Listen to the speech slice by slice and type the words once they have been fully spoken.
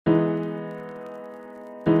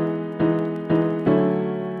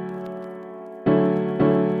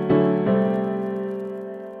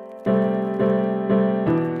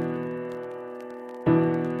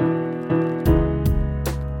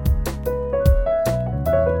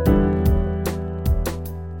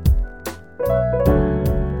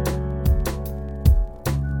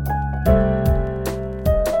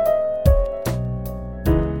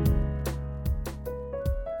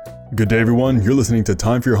Good day, everyone. You're listening to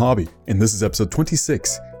Time for Your Hobby, and this is episode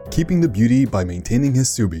 26, Keeping the Beauty by Maintaining His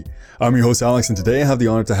Subi. I'm your host, Alex, and today I have the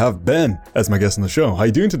honor to have Ben as my guest on the show. How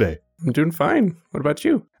you doing today? I'm doing fine. What about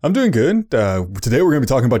you? I'm doing good. Today we're going to be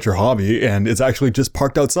talking about your hobby, and it's actually just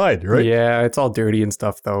parked outside, right? Yeah, it's all dirty and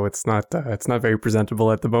stuff, though. It's not very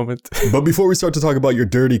presentable at the moment. But before we start to talk about your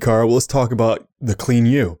dirty car, let's talk about the clean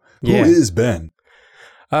you. Who is Ben?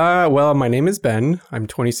 Well, my name is Ben. I'm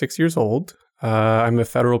 26 years old. I'm a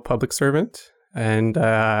federal public servant, and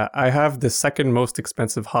I have the second most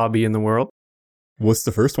expensive hobby in the world. What's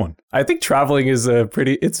the first one? I think traveling is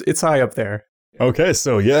it's high up there. Okay,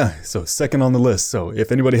 so second on the list. So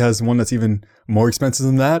if anybody has one that's even more expensive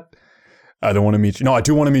than that, I don't want to meet you. No, I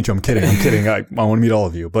do want to meet you. I'm kidding. I want to meet all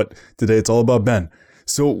of you. But today it's all about Ben.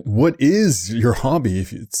 So what is your hobby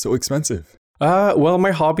if it's so expensive? Well,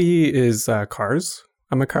 my hobby is cars.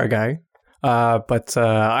 I'm a car guy. But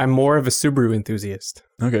I'm more of a Subaru enthusiast.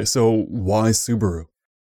 Okay, so why Subaru?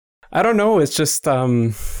 I don't know. It's just I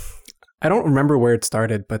don't remember where it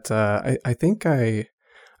started, but I think I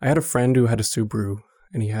had a friend who had a Subaru,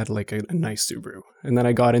 and he had like a nice Subaru. And then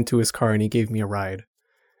I got into his car, and he gave me a ride.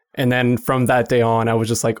 And then from that day on, I was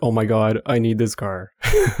just like, oh my God, I need this car.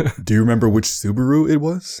 Do you remember which Subaru it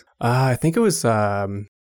was? I think it was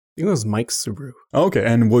Mike's Subaru. Okay,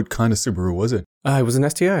 and what kind of Subaru was it? It was an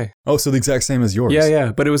STI. Oh, so the exact same as yours.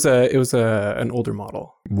 Yeah, but it was an older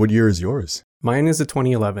model. What year is yours? Mine is a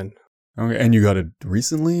 2011. Okay, and you got it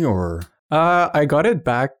recently or? I got it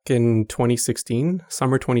back in 2016,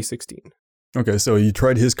 summer 2016. Okay, so you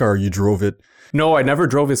tried his car, you drove it. No, I never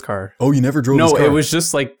drove his car. Oh, you never drove his car? No, it was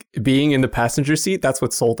just like being in the passenger seat. That's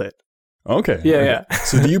what sold it. Okay. Yeah.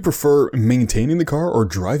 So do you prefer maintaining the car or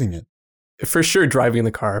driving it? For sure driving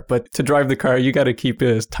the car, but to drive the car, you got to keep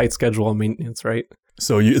a tight schedule on maintenance, right?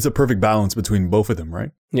 So it's a perfect balance between both of them, right?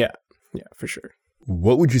 Yeah, for sure.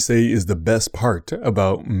 What would you say is the best part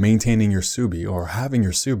about maintaining your Subi or having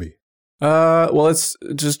your Subi? Well, it's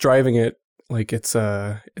just driving it. Like it's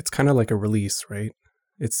kind of like a release, right?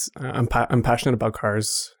 I'm passionate about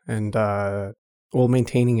cars, and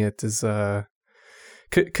maintaining it is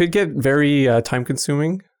could get very time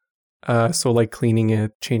consuming. So like cleaning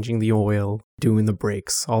it, changing the oil, doing the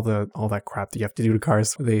brakes, all that crap that you have to do to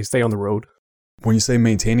cars, they stay on the road. When you say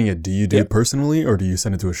maintaining it, do you do it personally or do you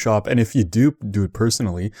send it to a shop? And if you do it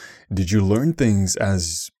personally, did you learn things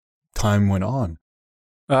as time went on?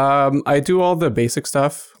 I do all the basic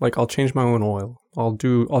stuff. Like I'll change my own oil.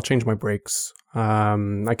 I'll change my brakes.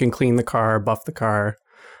 I can clean the car, buff the car.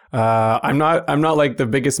 I'm not like the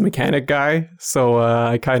biggest mechanic guy, so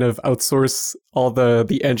I kind of outsource all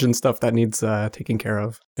the engine stuff that needs taken care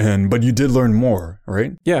of. But you did learn more,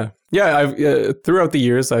 right? Yeah. I've throughout the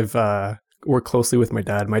years I've worked closely with my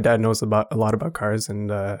dad. My dad knows a lot about cars,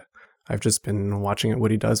 and I've just been watching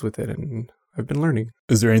what he does with it, and I've been learning.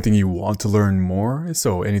 Is there anything you want to learn more?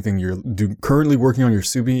 So anything you're currently working on your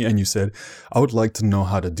Subi, and you said, I would like to know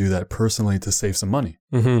how to do that personally to save some money.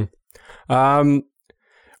 Mm-hmm.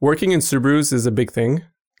 Working in Subarus is a big thing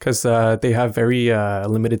because they have very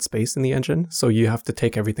limited space in the engine. So you have to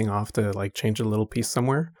take everything off to like change a little piece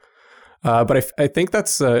somewhere. But I think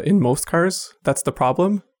that's in most cars, that's the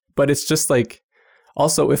problem. But it's just like,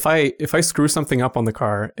 also, if I screw something up on the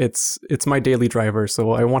car, it's my daily driver.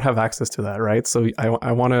 So I won't have access to that, right? So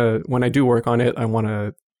I want to, when I do work on it, I want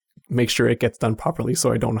to make sure it gets done properly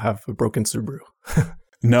so I don't have a broken Subaru.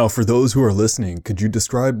 Now, for those who are listening, could you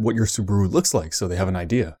describe what your Subaru looks like so they have an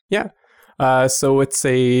idea? Yeah. So it's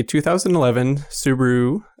a 2011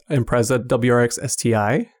 Subaru Impreza WRX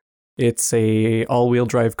STI. It's a all-wheel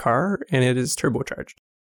drive car, and it is turbocharged.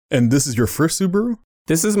 And this is your first Subaru?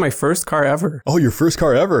 This is my first car ever. Oh, your first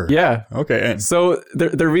car ever? Yeah. Okay. So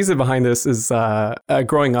the reason behind this is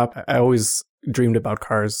growing up, I always dreamed about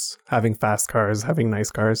cars, having fast cars, having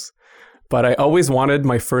nice cars. But I always wanted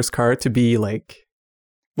my first car to be like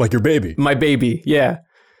your baby? My baby, yeah.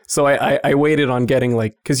 So I waited on getting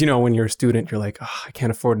because when you're a student, you're like, oh, I can't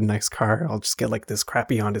afford a nice car. I'll just get like this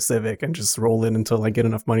crappy Honda Civic and just roll it until I get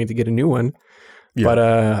enough money to get a new one. Yeah. But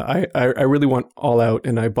I really went all out,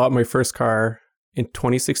 and I bought my first car in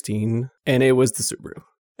 2016, and it was the Subaru.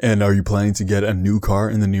 And are you planning to get a new car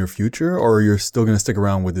in the near future, or are you still going to stick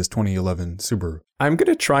around with this 2011 Subaru? I'm going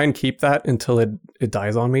to try and keep that until it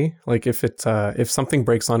dies on me. Like if something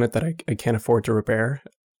breaks on it that I can't afford to repair,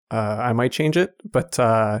 I might change it. But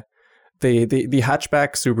the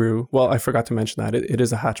hatchback Subaru, well, I forgot to mention that it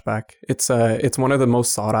is a hatchback. It's one of the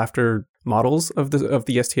most sought after models of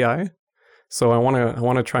the STI. So I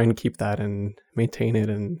want to try and keep that and maintain it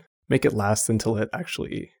and make it last until it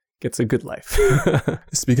actually gets a good life.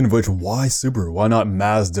 Speaking of which, why Subaru? Why not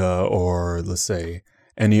Mazda or, let's say,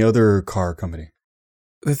 any other car company?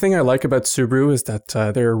 The thing I like about Subaru is that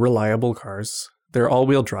they're reliable cars. They're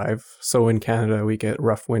all-wheel drive. So in Canada, we get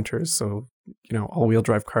rough winters. So, all-wheel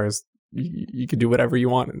drive cars, you can do whatever you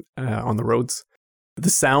want on the roads. The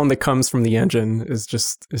sound that comes from the engine is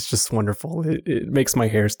just wonderful. It makes my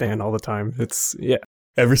hair stand all the time.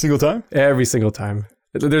 Every single time? Every single time.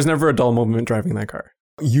 There's never a dull moment driving that car.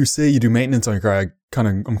 You say you do maintenance on your car.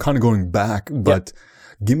 I'm kind of going back, but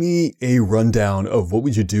give me a rundown of what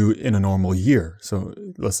would you do in a normal year. So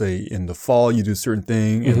let's say in the fall, you do a certain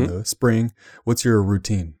thing. In the spring, what's your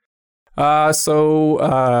routine? Winter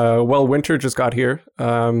just got here.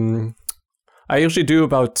 I usually do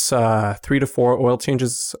about 3 to 4 oil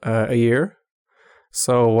changes a year.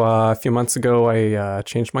 So a few months ago, I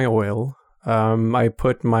changed my oil. I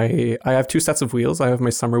have 2 sets of wheels. I have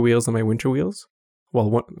my summer wheels and my winter wheels.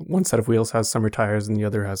 Well, one set of wheels has summer tires and the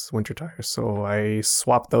other has winter tires. So I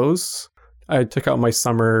swapped those. I took out my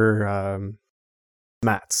summer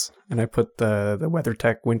mats and I put the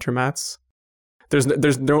WeatherTech winter mats.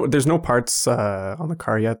 There's no parts on the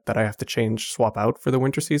car yet that I have to swap out for the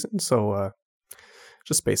winter season. So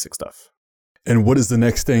just basic stuff. And what is the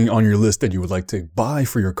next thing on your list that you would like to buy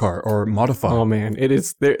for your car or modify? Oh man, it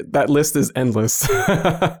is there. That list is endless.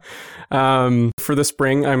 For the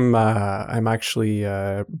spring, I'm actually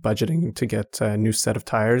budgeting to get a new set of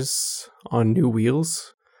tires on new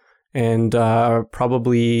wheels, and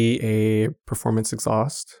probably a performance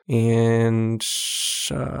exhaust and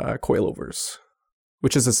coilovers,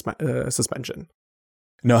 which is a suspension.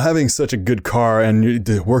 Now, having such a good car and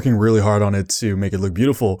you're working really hard on it to make it look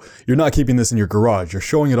beautiful, you're not keeping this in your garage. You're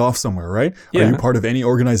showing it off somewhere, right? Yeah. Are you part of any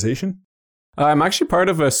organization? I'm actually part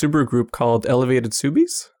of a Subaru group called Elevated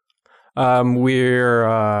Subies. We're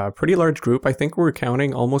a pretty large group. I think we're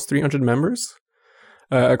counting almost 300 members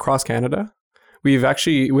across Canada. We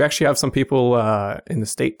actually have some people in the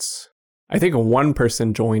States. I think one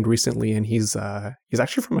person joined recently, and he's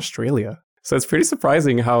actually from Australia. So it's pretty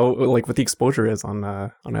surprising how what the exposure is on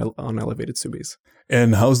Elevated Subies.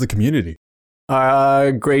 And how's the community?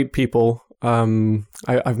 Great people.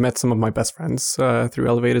 I've met some of my best friends through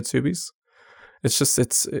Elevated Subies. It's just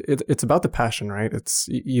it's about the passion, right? It's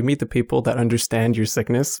you meet the people that understand your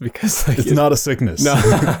sickness because it's not a sickness. No.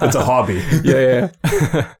 It's a hobby. Yeah.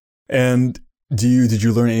 And did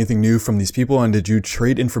you learn anything new from these people, and did you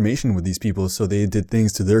trade information with these people so they did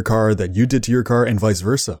things to their car that you did to your car and vice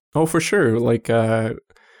versa? Oh, for sure.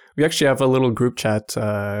 We actually have a little group chat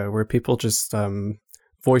where people just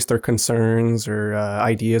voice their concerns or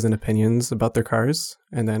ideas and opinions about their cars,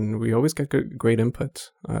 and then we always get great input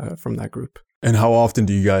from that group. And how often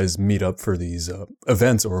do you guys meet up for these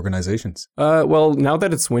events or organizations? Well, now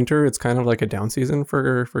that it's winter, it's kind of like a down season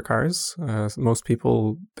for cars. Most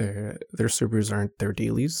people, their Subarus aren't their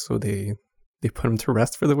dailies, so they put them to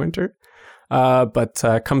rest for the winter. But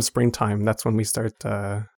come springtime, that's when we start.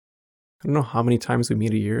 I don't know how many times we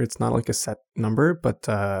meet a year. It's not like a set number, but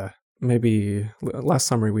maybe last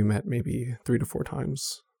summer we met maybe 3 to 4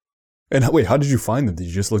 times. And wait, how did you find them? Did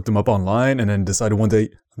you just look them up online and then decided one day,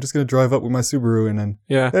 I'm just going to drive up with my Subaru and then,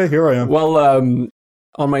 hey, here I am? Well, on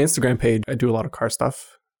my Instagram page, I do a lot of car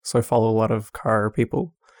stuff. So I follow a lot of car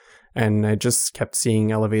people. And I just kept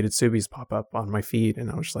seeing Elevated Subies pop up on my feed.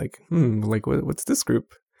 And I was like, what's this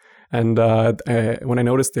group? And when I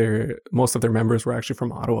noticed most of their members were actually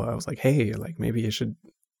from Ottawa, I was like, hey, maybe I should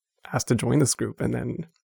ask to join this group. And then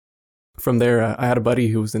from there, I had a buddy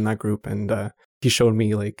who was in that group, and he showed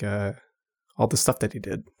me all the stuff that he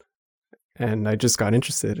did, and I just got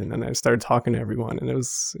interested, and then I started talking to everyone, and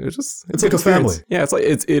it's like a family. Yeah,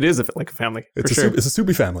 it is like a family. It's a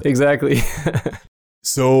Subi family. Exactly.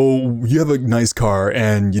 So you have a nice car,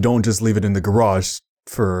 and you don't just leave it in the garage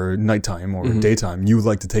for nighttime or daytime. You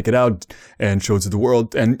like to take it out and show it to the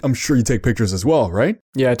world, and I'm sure you take pictures as well, right?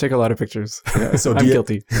 Yeah, I take a lot of pictures. Yeah, so I'm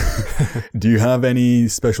guilty. Do you have any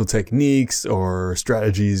special techniques or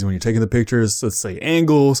strategies when you're taking the pictures? Let's say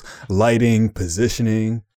angles, lighting,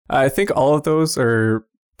 positioning. I think all of those are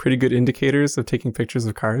pretty good indicators of taking pictures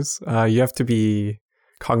of cars. You have to be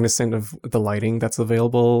cognizant of the lighting that's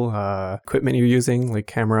available, equipment you're using, like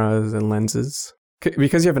cameras and lenses.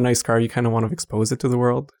 Because you have a nice car, you kind of want to expose it to the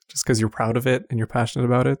world just because you're proud of it and you're passionate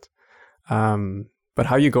about it. But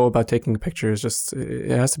how you go about taking pictures,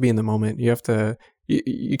 it has to be in the moment. You have to,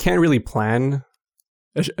 you can't really plan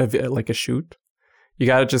a shoot. You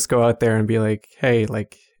got to just go out there and be like, hey,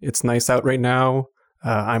 it's nice out right now.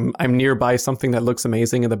 I'm nearby something that looks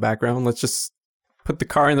amazing in the background. Let's just put the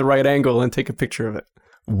car in the right angle and take a picture of it.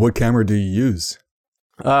 What camera do you use?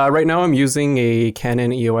 Right now I'm using a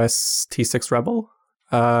Canon EOS T6 Rebel.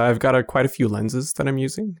 I've got quite a few lenses that I'm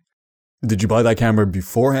using. Did you buy that camera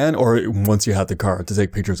beforehand or once you had the car to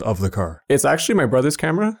take pictures of the car? It's actually my brother's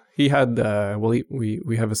camera. He had,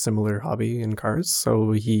 we have a similar hobby in cars.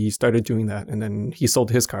 So he started doing that and then he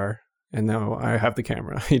sold his car and now I have the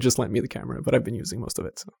camera. He just lent me the camera, but I've been using most of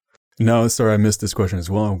it. So. No, sorry, I missed this question as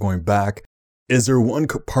well. I'm going back. Is there one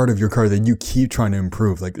part of your car that you keep trying to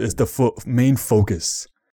improve? Like, is the main focus?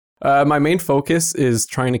 My main focus is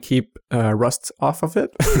trying to keep rust off of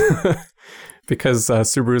it. Because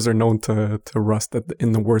Subarus are known to rust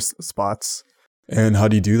in the worst spots. And how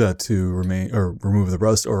do you do that to remove the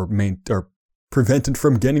rust or prevent it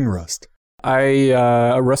from getting rust? I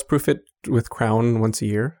rust proof it with Crown once a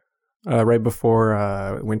year, right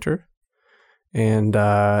before winter. And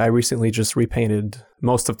I recently just repainted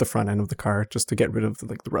most of the front end of the car just to get rid of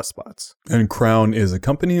the rust spots. And Crown is a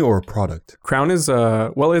company or a product? Crown is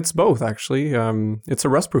it's both actually. It's a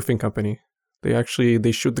rust proofing company.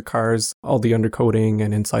 They shoot the cars, all the undercoating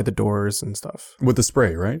and inside the doors and stuff. With the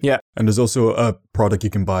spray, right? Yeah. And there's also a product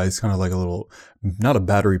you can buy. It's kind of like a little, not a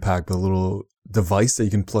battery pack, but a little device that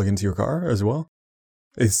you can plug into your car as well.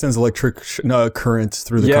 It sends electric current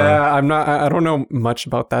through the car. Yeah, I don't know much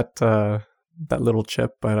about that little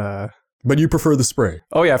chip, but you prefer the spray?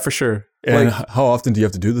 Oh yeah, for sure. And how often do you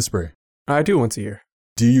have to do the spray? I do once a year.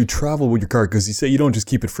 Do you travel with your car? Because you say you don't just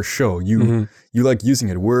keep it for show. You like using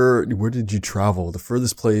it. Where did you travel? The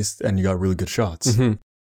furthest place, and you got really good shots.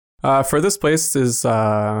 Furthest place is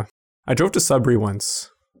I drove to Sudbury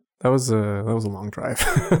once. That was a long drive.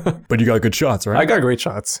 But you got good shots, right? I got great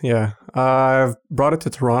shots. Yeah, I've brought it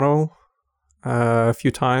to Toronto a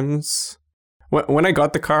few times. When I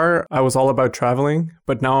got the car, I was all about traveling,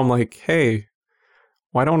 but now I'm like, hey,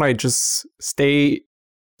 why don't I just stay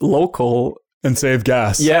local? And save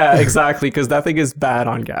gas. Yeah, exactly, because that thing is bad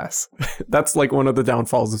on gas. That's like one of the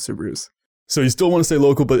downfalls of Subarus. So you still want to stay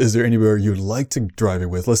local, but is there anywhere you'd like to drive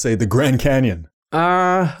it with? Let's say the Grand Canyon.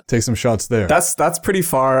 Take some shots there. That's pretty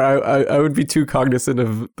far. I would be too cognizant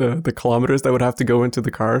of the kilometers that would have to go into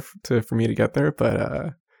the car for me to get there,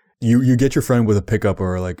 but... You get your friend with a pickup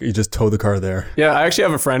or like you just tow the car there. Yeah, I actually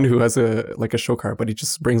have a friend who has a show car, but he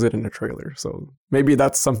just brings it in a trailer. So maybe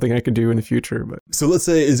that's something I could do in the future. But so let's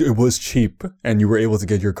say it was cheap and you were able to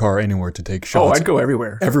get your car anywhere to take shots. Oh, I'd go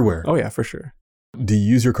everywhere. Everywhere. Oh yeah, for sure. Do you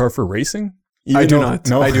use your car for racing? I do not.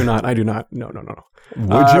 No, I do not. No.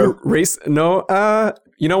 Would you race? No.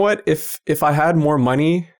 You know what? If I had more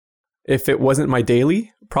money, if it wasn't my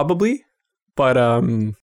daily, probably. But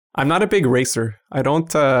I'm not a big racer. I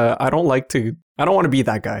don't want to be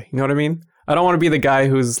that guy. You know what I mean? I don't want to be the guy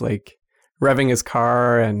who's like revving his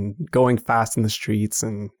car and going fast in the streets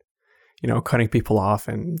and, cutting people off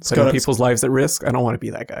and putting people's lives at risk. I don't want to be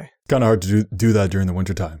that guy. It's kind of hard to do that during the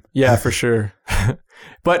wintertime. Yeah, for sure.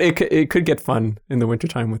 But it could get fun in the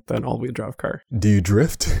wintertime with an all-wheel drive car. Do you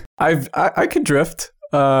drift? I could drift.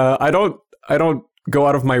 I don't go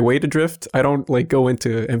out of my way to drift. I don't like go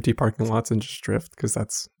into empty parking lots and just drift because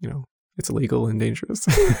that's, it's illegal and dangerous.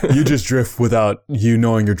 You just drift without you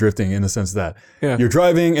knowing you're drifting in the sense that you're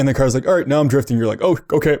driving and the car's like, all right, now I'm drifting. You're like, oh,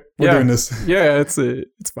 okay, we're doing this. Yeah,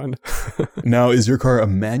 it's fun. Now, is your car a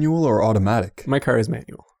manual or automatic? My car is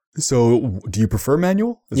manual. So do you prefer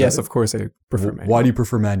manual? Yes, of course I prefer manual. Why do you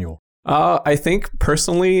prefer manual? I think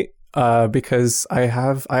personally, because I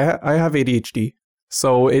have ADHD.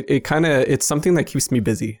 So it's something that keeps me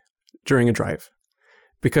busy during a drive,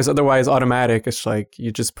 because otherwise automatic, it's like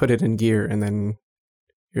you just put it in gear and then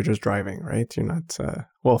you're just driving, right? You're not,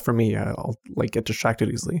 for me, I'll like get distracted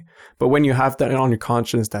easily. But when you have that on your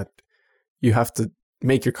conscience that you have to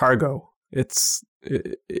make your car go,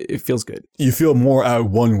 it feels good. You feel more at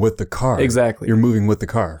one with the car. Exactly. You're moving with the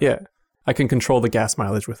car. Yeah. I can control the gas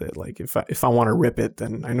mileage with it. Like if I want to rip it,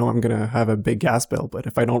 then I know I'm going to have a big gas bill. But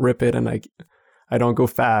if I don't rip it and I don't go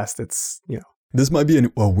fast, it's, This might be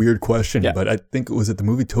a weird question, but I think, was it the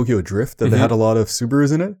movie Tokyo Drift that they had a lot of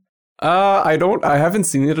Subarus in it? I haven't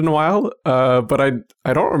seen it in a while, but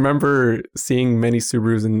I don't remember seeing many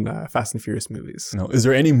Subarus in Fast and Furious movies. No. Is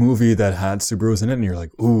there any movie that had Subarus in it and you're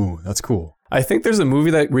like, ooh, that's cool? I think there's a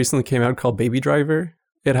movie that recently came out called Baby Driver.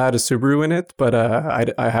 It had a Subaru in it, but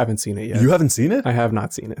I haven't seen it yet. You haven't seen it? I have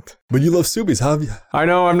not seen it. But you love Subis. How have you? I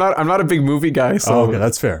know. I'm not a big movie guy. So okay,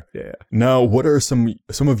 that's fair. Yeah. Now, what are some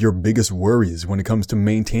of your biggest worries when it comes to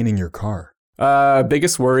maintaining your car?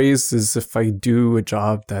 Biggest worries is if I do a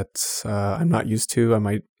job that I'm not used to, I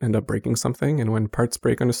might end up breaking something. And when parts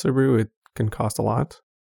break on a Subaru, it can cost a lot.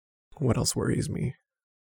 What else worries me?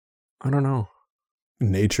 I don't know.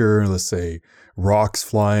 Nature, let's say rocks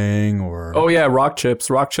flying or... Oh yeah, rock chips.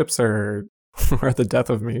 Rock chips are the death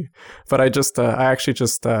of me. But I actually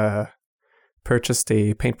just purchased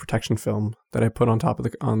a paint protection film that I put on top of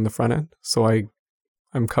on the front end. So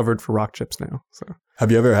I'm covered for rock chips now. So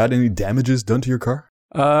Have you ever had any damages done to your car?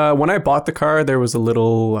 when I bought the car, there was a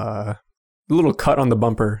little cut on the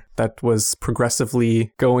bumper that was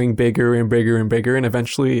progressively going bigger and bigger and bigger, and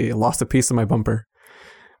eventually I lost a piece of my bumper.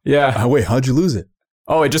 Yeah. Wait, how'd you lose it?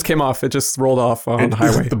 Oh, it just came off. It just rolled off on the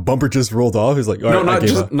highway. The bumper just rolled off? He's like, all No,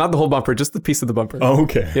 right, not the whole bumper, just the piece of the bumper. Oh,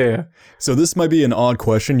 okay. Yeah. So this might be an odd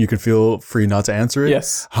question. You can feel free not to answer it.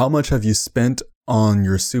 Yes. How much have you spent on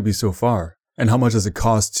your Subi so far? And how much does it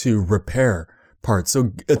cost to repair parts?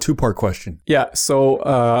 So a two-part question. Yeah. So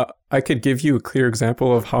I could give you a clear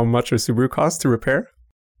example of how much a Subaru costs to repair.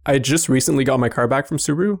 I just recently got my car back from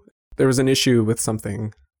Subaru. There was an issue with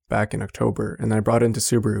something back in October, and I brought it into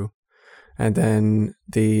Subaru. And then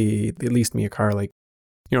they leased me a car, like,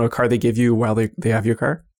 a car they give you while they have your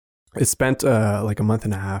car. It spent like a month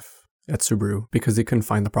and a half at Subaru because they couldn't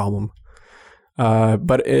find the problem.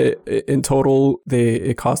 But in total,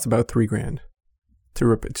 it cost about $3,000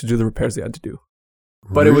 to do the repairs they had to do.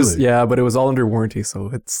 But Really? it was all under warranty, so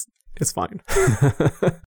it's fine.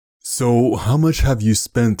 So how much have you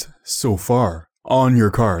spent so far on your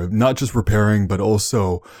car? Not just repairing, but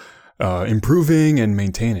also improving and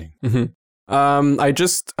maintaining. Mm-hmm. I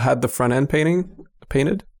just had the front end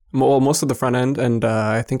painted. Well, most of the front end, and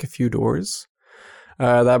I think a few doors.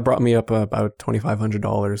 That brought me up about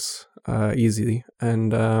 $2,500 easily,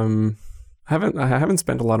 and I haven't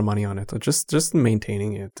spent a lot of money on it. Just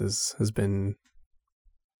maintaining it has been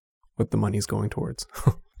what the money's going towards.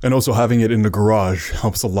 And also having it in the garage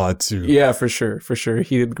helps a lot too. Yeah, for sure.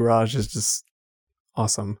 Heated garage is just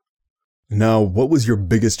awesome. Now, what was your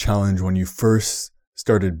biggest challenge when you first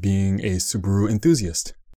started being a Subaru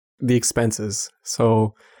enthusiast? The expenses.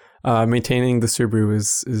 So maintaining the Subaru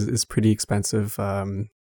is pretty expensive. I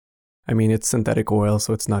mean, it's synthetic oil,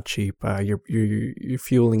 so it's not cheap. You're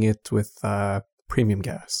fueling it with premium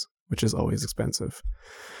gas, which is always expensive.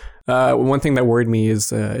 One thing that worried me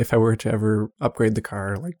is if I were to ever upgrade the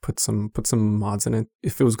car, like put some mods in it,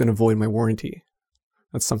 if it was going to void my warranty.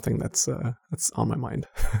 That's something that's on my mind.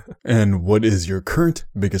 And what is your current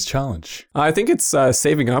biggest challenge? I think it's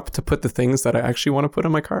saving up to put the things that I actually want to put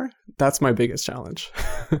in my car. That's my biggest challenge.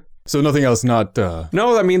 So nothing else, not...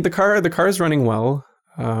 No, I mean, the car is running well.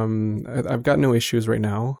 I've got no issues right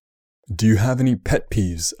now. Do you have any pet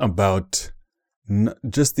peeves about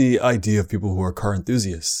just the idea of people who are car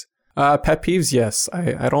enthusiasts? Pet peeves, yes.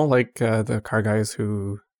 I don't like the car guys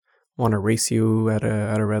who want to race you at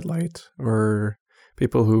a red light, or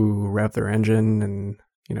people who rev their engine and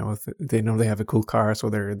they know they have a cool car, so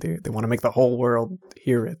they want to make the whole world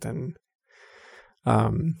hear it. And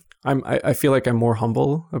I feel like I'm more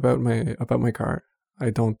humble about my car. I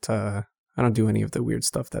don't do any of the weird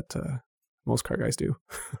stuff that most car guys do.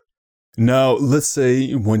 Now, let's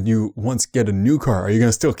say when you once get a new car, are you going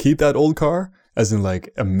to still keep that old car? As in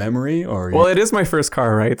like a memory? Well, it is my first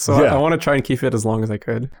car, right? So yeah. I want to try and keep it as long as I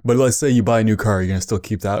could. But let's say you buy a new car, are you going to still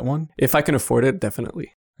keep that one? If I can afford it,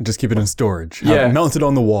 definitely. And just keep it in storage. Yeah. Mount it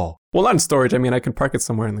on the wall. Well, not in storage. I mean, I could park it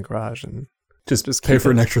somewhere in the garage and just pay for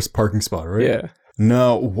an extra parking spot, right? Yeah.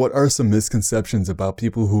 Now, what are some misconceptions about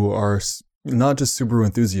people who are not just Subaru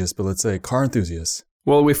enthusiasts, but let's say car enthusiasts?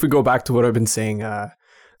 Well, if we go back to what I've been saying,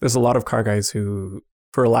 there's a lot of car guys who,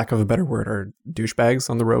 for lack of a better word, are douchebags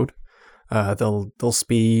on the road. They'll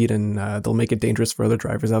speed and they'll make it dangerous for other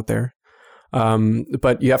drivers out there.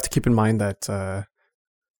 But you have to keep in mind that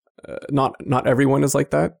not everyone is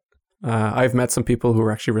like that. I've met some people who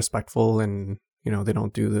are actually respectful, and they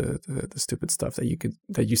don't do the stupid stuff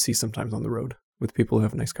that you see sometimes on the road with people who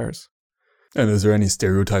have nice cars. And is there any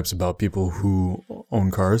stereotypes about people who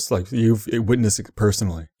own cars? Like you've witnessed it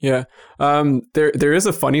personally? Yeah. There is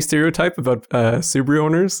a funny stereotype about Subaru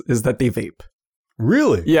owners is that they vape.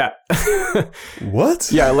 Really? Yeah.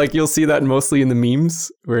 What? Yeah, like you'll see that mostly in the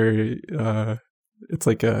memes where it's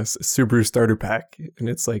like a Subaru starter pack, and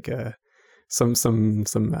it's like some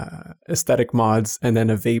aesthetic mods and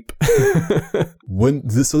then a vape.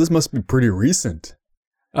 So this must be pretty recent.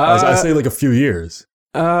 I say like a few years.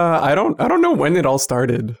 I don't know when it all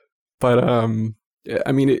started, but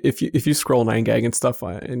I mean, if you scroll 9gag and stuff,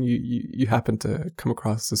 and you happen to come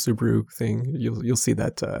across the Subaru thing, you'll see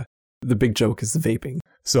that the big joke is the vaping.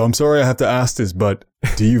 So I'm sorry I have to ask this, but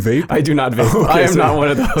do you vape? I do not vape. Okay, I am not one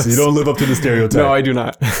of those. So you don't live up to the stereotype. No, I do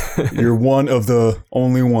not. You're one of the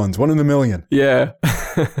only ones, one in a million. Yeah.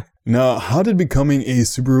 Now, how did becoming a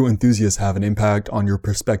Subaru enthusiast have an impact on your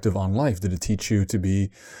perspective on life? Did it teach you to be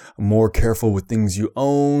more careful with things you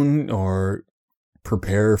own, or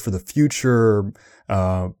prepare for the future,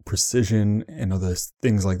 precision, and other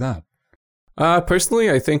things like that?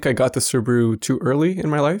 Personally, I think I got the Subaru too early in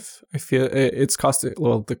my life. I feel it's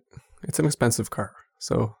it's an expensive car.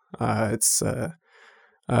 So I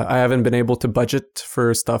haven't been able to budget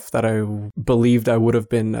for stuff that I believed I would have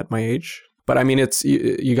been at my age. But I mean,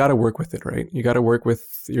 you got to work with it, right? You got to work with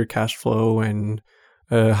your cash flow and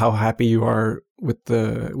how happy you are with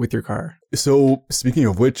your car. So speaking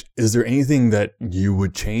of which, is there anything that you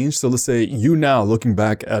would change? So let's say you now looking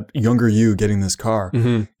back at younger you getting this car,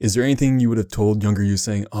 is there anything you would have told younger you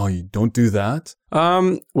saying, "Oh, you don't do that"?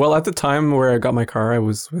 Well, at the time where I got my car, I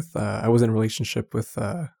was in a relationship with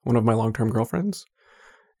one of my long-term girlfriends,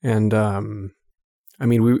 and I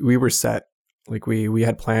mean, we were set. Like we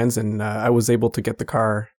had plans, and I was able to get the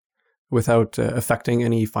car without affecting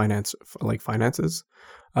any finances.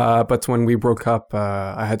 But when we broke up,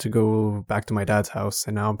 I had to go back to my dad's house,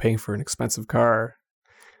 and now I'm paying for an expensive car,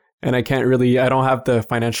 and I don't have the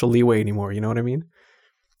financial leeway anymore. You know what I mean?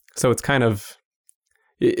 So it's kind of,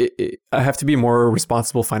 I have to be more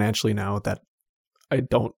responsible financially now that I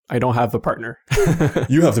don't have a partner.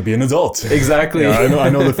 You have to be an adult. Exactly. Yeah, I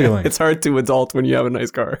know the feeling. It's hard to adult when you have a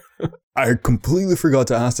nice car. I completely forgot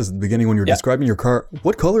to ask this at the beginning when you were describing your car.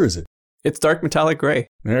 What color is it? It's dark metallic gray.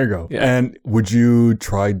 There you go. Yeah. And would you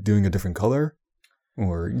try doing a different color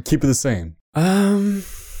or keep it the same?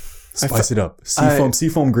 Spice it up.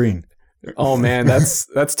 Seafoam green. Oh man,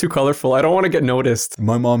 that's too colorful. I don't want to get noticed.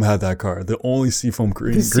 My mom had that car. The only seafoam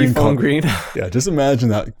green. Seafoam green. Yeah, just imagine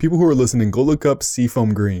that. People who are listening, go look up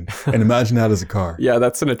seafoam green and imagine that as a car. Yeah,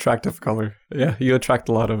 that's an attractive color. Yeah, you attract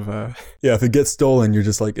a lot of. Yeah, if it gets stolen, you're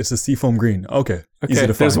just like, it's a seafoam green. Okay, easy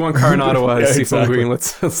to find. There's one car in Ottawa, Yeah, seafoam exactly. green.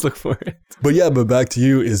 Let's look for it. But back to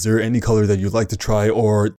you. Is there any color that you'd like to try,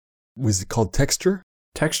 or was it called texture?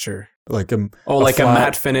 Texture. Like a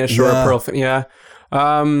matte finish or a pearl finish. Yeah.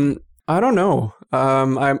 I don't know.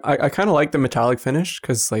 I kind of like the metallic finish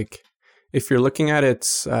because, like, if you're looking at it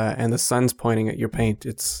and the sun's pointing at your paint,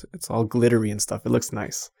 it's all glittery and stuff. It looks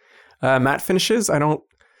nice. Matte finishes, I don't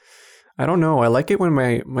know. I like it when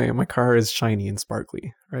my car is shiny and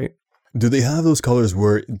sparkly, right? Do they have those colors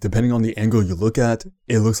where, depending on the angle you look at,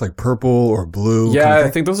 it looks like purple or blue? Yeah, I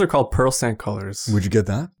think those are called pearl sand colors. Would you get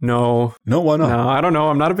that? No. No, why not? No, I don't know.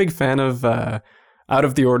 I'm not a big fan of out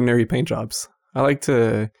of the ordinary paint jobs. I like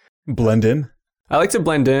to blend in.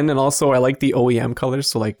 And also I like the OEM colors,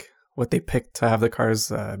 so like what they picked to have the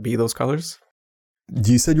cars be those colors.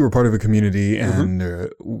 You said you were part of a community, and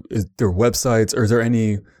is there websites, or is there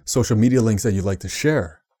any social media links that you'd like to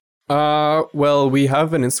share? Well, we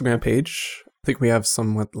have an Instagram page. I think we have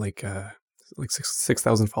somewhat like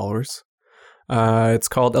 6,000 followers. It's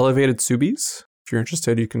called Elevated Subies. If you're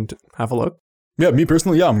interested, you can have a look. Yeah, me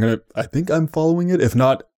personally, I think I'm following it. If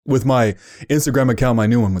not, with my Instagram account, my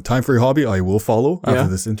new one, with Time for Your Hobby, I will follow after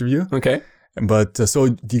this interview. Okay. But so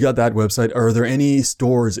you got that website. Are there any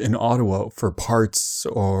stores in Ottawa for parts,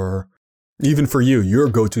 or even for you, your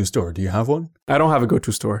go-to store? Do you have one? I don't have a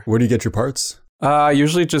go-to store. Where do you get your parts? I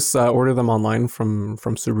usually just order them online from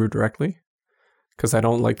Subaru directly, because I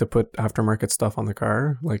don't like to put aftermarket stuff on the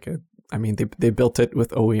car. They built it with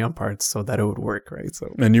OEM parts so that it would work, right?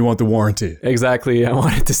 So. And you want the warranty. Exactly. I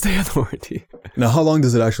want it to stay on the warranty. Now, how long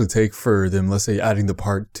does it actually take for them, let's say, adding the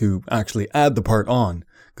part to actually add the part on?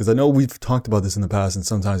 Because I know we've talked about this in the past, and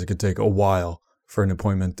sometimes it could take a while for an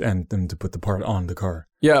appointment and them to put the part on the car.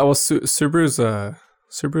 Yeah, well, Subaru's the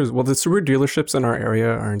Subaru dealerships in our area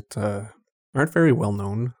aren't very well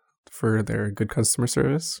known for their good customer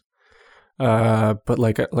service. But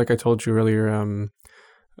like I told you earlier,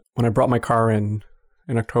 when I brought my car in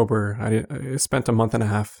October, I spent a month and a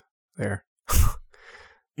half there.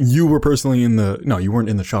 You were personally you weren't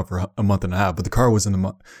in the shop for a month and a half, but the car was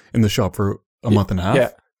in the shop for a month and a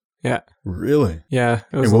half? Yeah. Really? Yeah.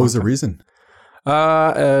 And what was the reason?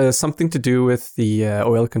 Something to do with the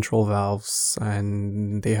oil control valves,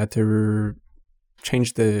 and they had to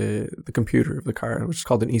change the computer of the car, which is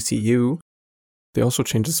called an ECU. They also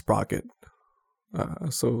changed the sprocket,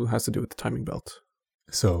 so it has to do with the timing belt.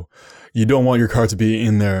 So you don't want your car to be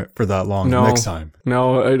in there for that long next time.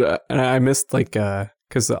 No, I missed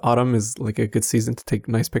because the autumn is like a good season to take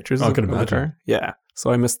nice pictures of the car. Yeah,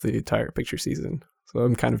 so I missed the entire picture season. So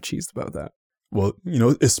I'm kind of cheesed about that. Well,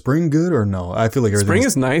 is spring good or no? I feel like spring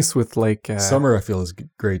is nice with summer. I feel is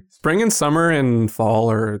great. Spring and summer and fall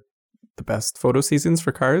are the best photo seasons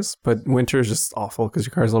for cars, but winter is just awful because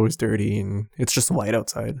your car is always dirty and it's just white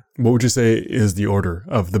outside. What would you say is the order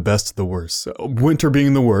of the best to the worst? Winter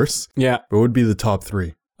being the worst. Yeah. What would be the top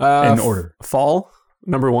three in order? Fall,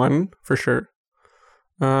 number one for sure.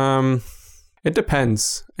 It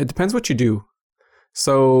depends. It depends what you do.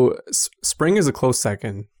 So spring is a close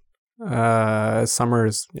second. Summer.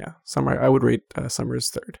 I would rate Summers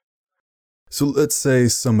third. So let's say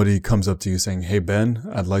somebody comes up to you saying, "Hey Ben,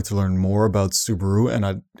 I'd like to learn more about Subaru,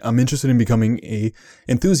 and I'm interested in becoming a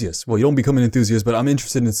enthusiast." Well, you don't become an enthusiast, but I'm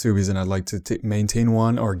interested in Subis, and I'd like to maintain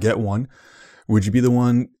one or get one. Would you be the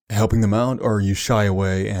one helping them out, or you shy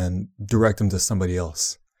away and direct them to somebody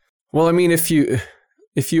else? Well, I mean, if you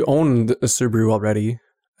own a Subaru already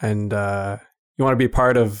and you want to be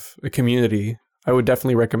part of a community, I would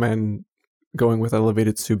definitely recommend going with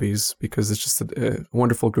Elevated Subis because it's just a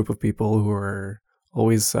wonderful group of people who are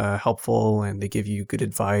always helpful and they give you good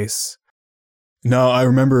advice. No, I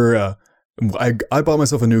remember I bought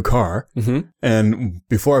myself a new car, and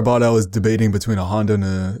before I bought it, I was debating between a Honda and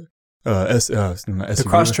a SUV. The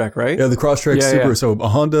Crosstrek, right? Yeah, the Crosstrek Subaru. Yeah. So a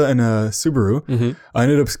Honda and a Subaru. I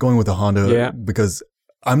ended up going with a Honda because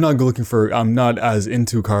I'm not as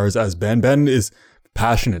into cars as Ben. Ben is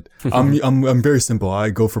passionate. I'm very simple.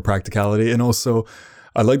 I go for practicality, and also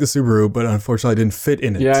I like the Subaru, but unfortunately I didn't fit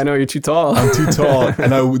in it. Yeah, I know, you're too tall. I'm too tall,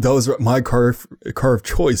 and that was my car of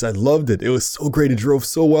choice. I loved it. It was so great. It drove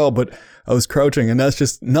so well, but I was crouching, and that's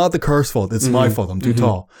just not the car's fault. It's my fault. I'm too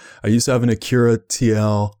tall. I used to have an Acura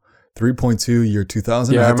TL 3.2 year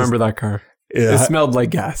 2000. Yeah, I remember that car. It smelled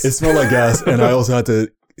like gas. It smelled like gas, and I also had to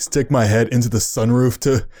stick my head into the sunroof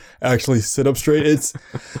to actually sit up straight.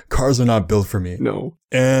 Cars are not built for me. No.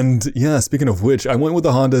 And yeah, speaking of which, I went with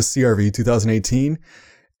the Honda CR-V 2018,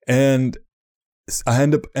 and I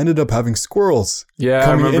ended up having squirrels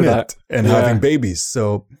coming in it and having babies.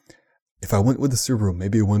 So if I went with the Subaru,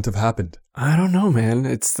 maybe it wouldn't have happened. I don't know, man.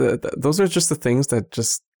 It's those are just the things that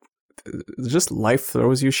just life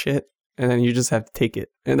throws you shit, and then you just have to take it.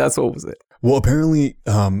 And that's what was it. Well, apparently,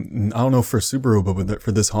 I don't know for Subaru, but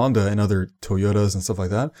for this Honda and other Toyotas and stuff like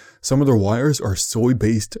that, some of their wires are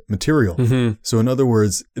soy-based material. So in other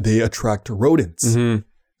words, they attract rodents.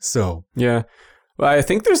 So yeah. Well, I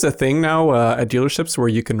think there's a thing now at dealerships where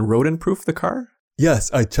you can rodent-proof the car.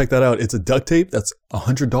 Yes, I checked that out. It's a duct tape that's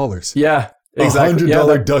 $100. Yeah, exactly.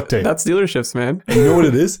 $100 duct tape. That's dealerships, man. And you know what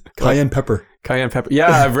it is? Cayenne pepper. Cayenne pepper.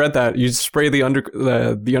 Yeah, I've read that. You spray the under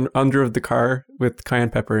of the car with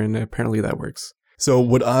cayenne pepper, and apparently that works. So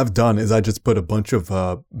what I've done is I just put a bunch of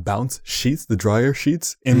bounce sheets, the dryer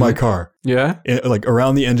sheets, in my car. Yeah. Like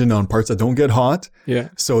around the engine on parts that don't get hot. Yeah.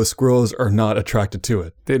 So squirrels are not attracted to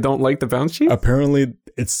it. They don't like the bounce sheets? Apparently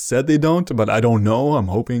it's said they don't, but I don't know. I'm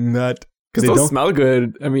hoping that because those smell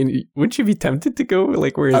good. I mean, wouldn't you be tempted to go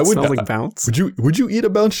like where it smells like bounce? Would you eat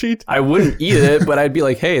a bounce sheet? I wouldn't eat it, but I'd be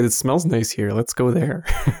like, hey, this smells nice here. Let's go there.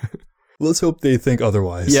 Let's hope they think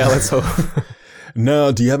otherwise. Yeah, let's hope.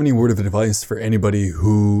 Now, do you have any word of advice for anybody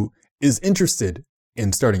who is interested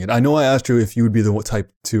in starting it? I know I asked you if you would be the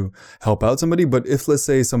type to help out somebody, but if let's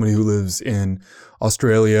say somebody who lives in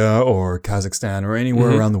Australia or Kazakhstan or anywhere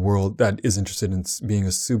around the world that is interested in being a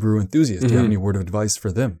Subaru enthusiast, do you have any word of advice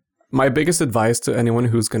for them? My biggest advice to anyone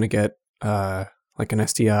who's going to get like an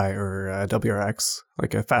STI or a WRX,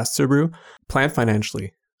 like a fast Subaru, plan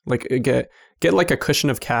financially. Like get like a cushion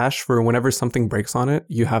of cash for whenever something breaks on it,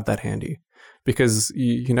 you have that handy. Because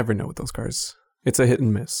you never know with those cars. It's a hit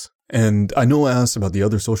and miss. And I know I asked about the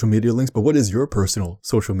other social media links, but what is your personal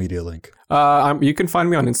social media link? You can find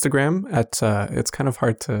me on Instagram at, it's kind of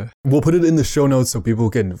hard to... We'll put it in the show notes so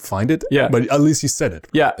people can find it. Yeah. But at least you said it.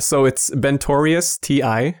 Yeah. So it's Bentorius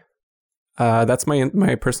TI. That's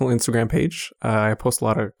my personal Instagram page. I post a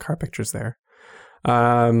lot of car pictures there.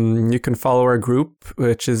 You can follow our group,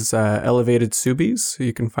 which is Elevated Subis.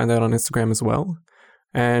 You can find that on Instagram as well.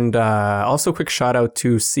 And also quick shout out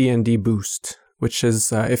to CND Boost, which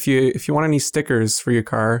is if you want any stickers for your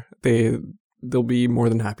car, they'll be more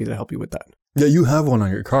than happy to help you with that. Yeah, you have one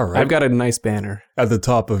on your car, right? I've got a nice banner at the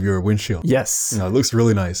top of your windshield. Yes. No, it looks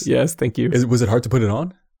really nice. Yes, thank you. Was it hard to put it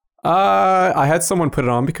on? I had someone put it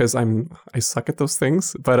on because I suck at those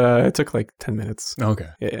things, but it took like 10 minutes. Okay.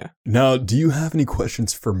 Yeah. Now, do you have any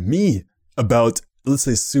questions for me about, let's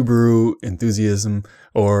say, Subaru enthusiasm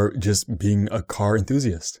or just being a car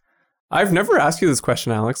enthusiast? I've never asked you this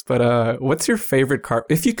question, Alex, but what's your favorite car?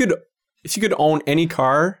 If you could own any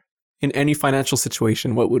car in any financial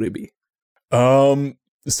situation, what would it be?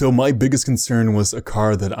 So my biggest concern was a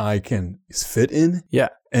car that I can fit in. Yeah.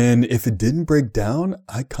 And if it didn't break down,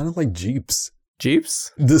 I kind of like Jeeps.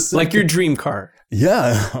 Jeeps? Like your dream car?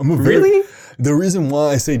 Yeah. Really? The reason why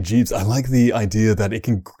I say Jeeps, I like the idea that it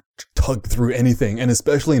can tug through anything, and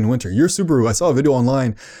especially in winter. Your Subaru, I saw a video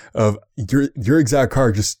online of your exact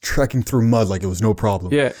car just trekking through mud like it was no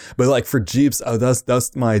problem. Yeah. But like for Jeeps,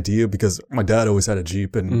 that's my idea because my dad always had a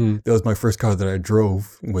Jeep, and that was my first car that I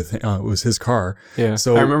drove with. It was his car. Yeah.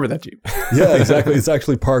 So I remember that Jeep. Yeah, exactly. It's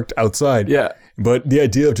actually parked outside. Yeah. But the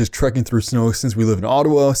idea of just trekking through snow, since we live in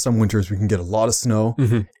Ottawa, some winters we can get a lot of snow.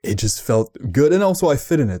 It just felt good. And also I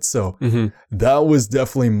fit in it. So that was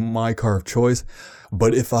definitely my car of choice.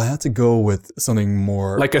 But if I had to go with something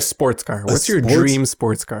more... Like a sports car. What's your dream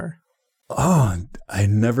sports car? Oh, I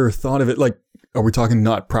never thought of it. Like, are we talking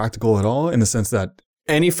not practical at all in the sense that...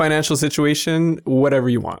 Any financial situation, whatever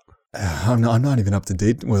you want. I'm not even up to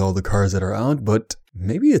date with all the cars that are out, but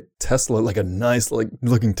maybe a Tesla, like a nice like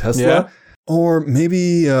looking Tesla. Yeah. Or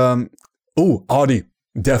maybe, Audi.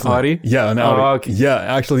 Definitely. Audi? Yeah, an Audi. Oh, okay. Yeah,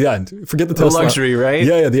 actually, yeah. Forget the The Tesla. luxury, right?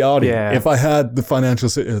 Yeah, the Audi. Yeah. If I had the financial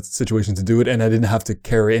situation to do it and I didn't have to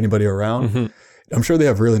carry anybody around, I'm sure they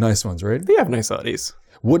have really nice ones, right? They have nice Audis.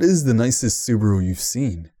 What is the nicest Subaru you've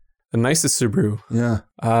seen? The nicest Subaru. Yeah.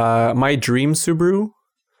 My dream Subaru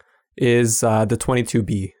is the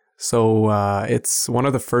 22B. So it's one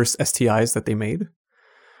of the first STIs that they made.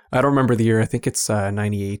 I don't remember the year. I think it's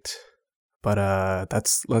 98. But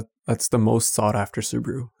that's the most sought after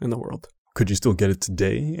Subaru in the world. Could you still get it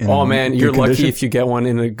today? Oh man, you're lucky condition? if you get one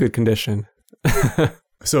in a good condition.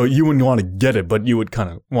 So you wouldn't want to get it, but you would kind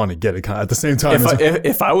of want to get it at the same time.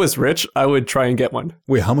 If I was rich, I would try and get one.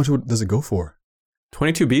 Wait, how much does it go for?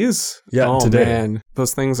 22Bs? Yeah, oh, today. Man,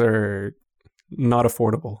 those things are not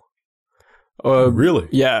affordable. Really?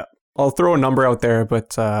 Yeah, I'll throw a number out there,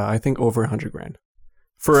 but I think over $100,000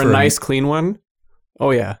 for a nice clean one. Oh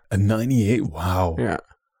yeah, a 98. Wow. Yeah.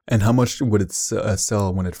 And how much would it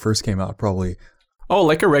sell when it first came out? Probably. Oh,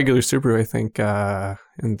 like a regular Subaru, I think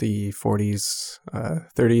in the 40s,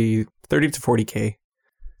 30 to 40K.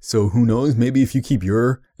 So who knows? Maybe if you keep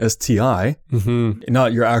your STI,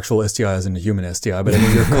 not your actual STI as in a human STI, but I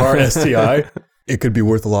mean your car STI, it could be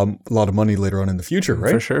worth a lot of money later on in the future,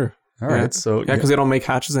 right? For sure. All right. So because they don't make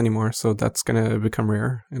hatches anymore, so that's gonna become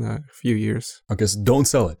rare in a few years. Okay, so don't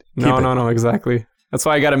sell it. No, exactly. That's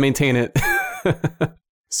why I gotta maintain it.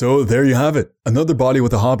 So there you have it. Another body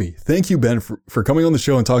with a hobby. Thank you, Ben, for coming on the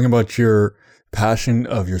show and talking about your passion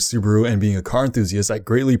of your Subaru and being a car enthusiast. I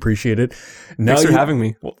greatly appreciate it. Thanks for having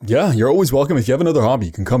me. Well, yeah, you're always welcome. If you have another hobby,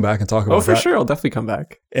 you can come back and talk about that. Oh, for sure. I'll definitely come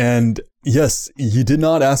back. And yes, you did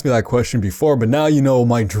not ask me that question before, but now you know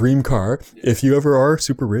my dream car. If you ever are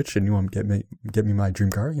super rich and you want to get me my dream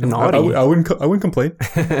car, you know, I wouldn't complain.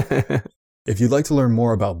 If you'd like to learn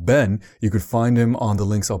more about Ben, you could find him on the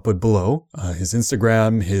links I'll put below, his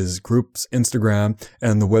Instagram, his group's Instagram,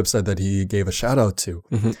 and the website that he gave a shout out to.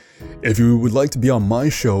 If you would like to be on my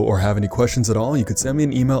show or have any questions at all, you could send me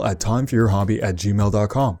an email at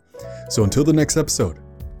timeforyourhobby@gmail.com. So until the next episode,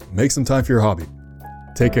 make some time for your hobby.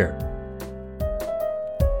 Take care.